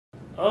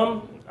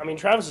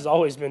Travis has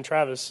always been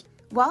Travis.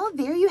 Well,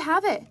 there you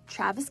have it.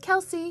 Travis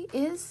Kelce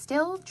is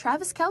still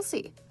Travis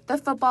Kelce. The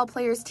football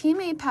player's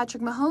teammate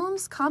Patrick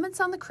Mahomes comments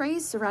on the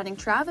craze surrounding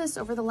Travis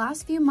over the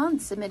last few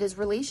months amid his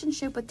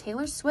relationship with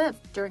Taylor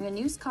Swift during a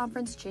news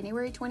conference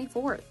January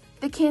 24th.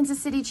 The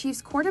Kansas City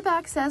Chiefs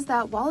quarterback says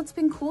that while it's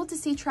been cool to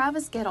see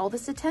Travis get all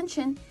this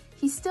attention,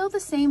 he's still the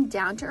same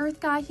down-to-earth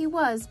guy he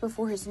was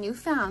before his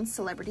newfound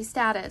celebrity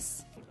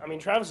status.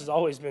 Travis has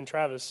always been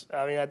Travis.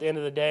 At the end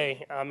of the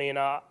day,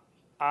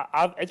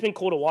 it's been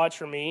cool to watch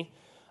for me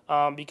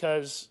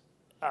because,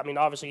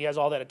 obviously he has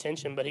all that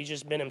attention, but he's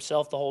just been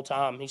himself the whole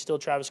time. He's still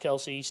Travis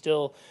Kelce. He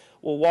still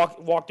will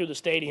walk through the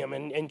stadium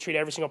and treat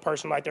every single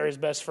person like they're his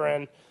best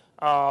friend,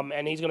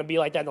 and he's going to be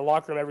like that in the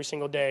locker room every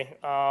single day.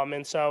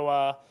 It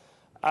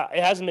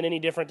hasn't been any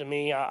different to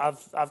me.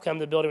 I've come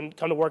to the building,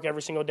 come to work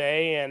every single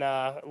day, and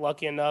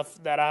lucky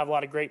enough that I have a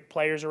lot of great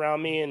players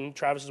around me, and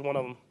Travis is one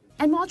of them.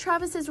 And while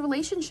Travis's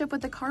relationship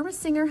with the Karma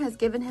singer has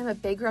given him a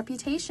big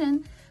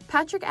reputation,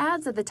 Patrick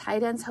adds that the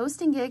tight end's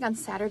hosting gig on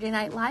Saturday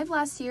Night Live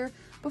last year,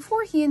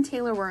 before he and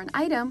Taylor were an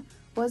item,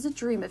 was a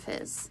dream of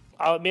his.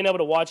 Being able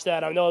to watch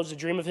that, I know it was a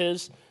dream of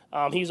his.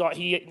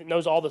 He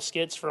knows all the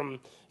skits from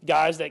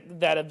guys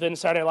that have been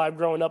Saturday Night Live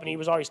growing up, and he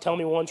was always telling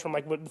me ones from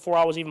before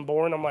I was even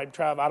born. I'm like,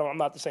 Trav, I'm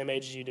not the same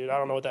age as you, dude. I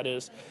don't know what that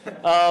is.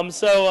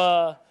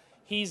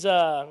 He's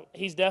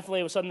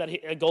definitely, it was something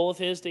a goal of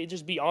his to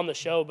just be on the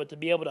show, but to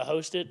be able to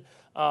host it,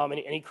 and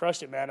he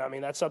crushed it, man.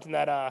 That's something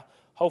that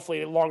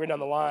hopefully longer down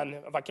the line,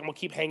 if we'll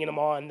keep hanging him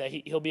on, that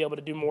he'll be able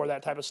to do more of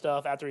that type of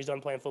stuff after he's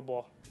done playing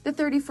football. The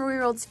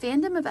 34-year-old's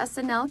fandom of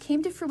SNL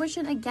came to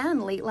fruition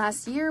again late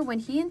last year when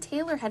he and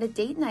Taylor had a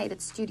date night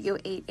at Studio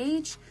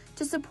 8H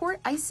to support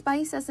Ice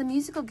Spice as a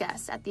musical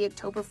guest at the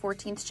October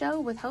 14th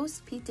show with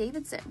host Pete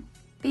Davidson.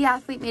 The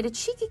athlete made a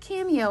cheeky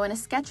cameo in a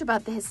sketch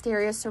about the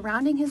hysteria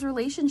surrounding his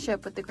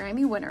relationship with the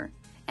Grammy winner.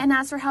 And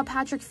as for how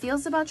Patrick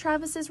feels about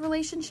Travis's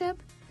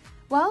relationship,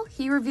 well,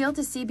 he revealed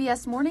to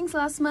CBS Mornings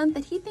last month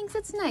that he thinks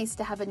it's nice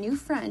to have a new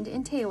friend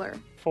in Taylor.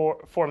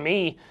 For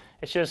me,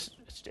 it's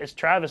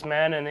Travis,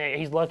 man, and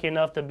he's lucky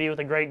enough to be with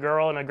a great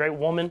girl and a great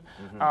woman.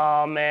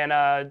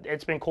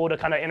 It's been cool to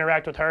kind of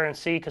interact with her and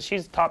see, because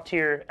she's top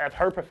tier at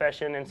her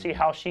profession, and see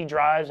how she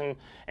drives and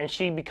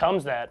she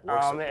becomes that.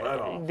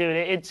 Dude,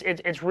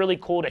 it's really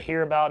cool to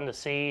hear about and to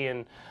see,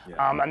 and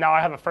now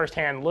I have a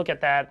firsthand look at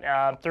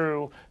that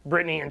through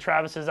Brittany and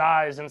Travis's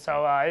eyes, and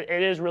so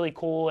it is really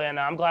cool, and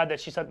I'm glad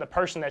that she's the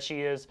person that she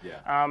is,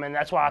 and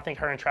that's why I think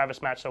her and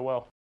Travis match so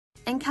well.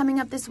 And coming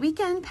up this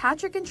weekend,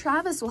 Patrick and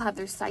Travis will have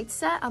their sights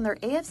set on their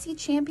AFC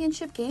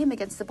Championship game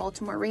against the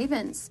Baltimore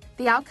Ravens,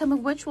 the outcome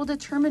of which will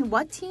determine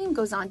what team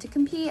goes on to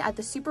compete at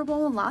the Super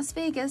Bowl in Las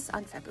Vegas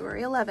on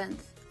February 11th.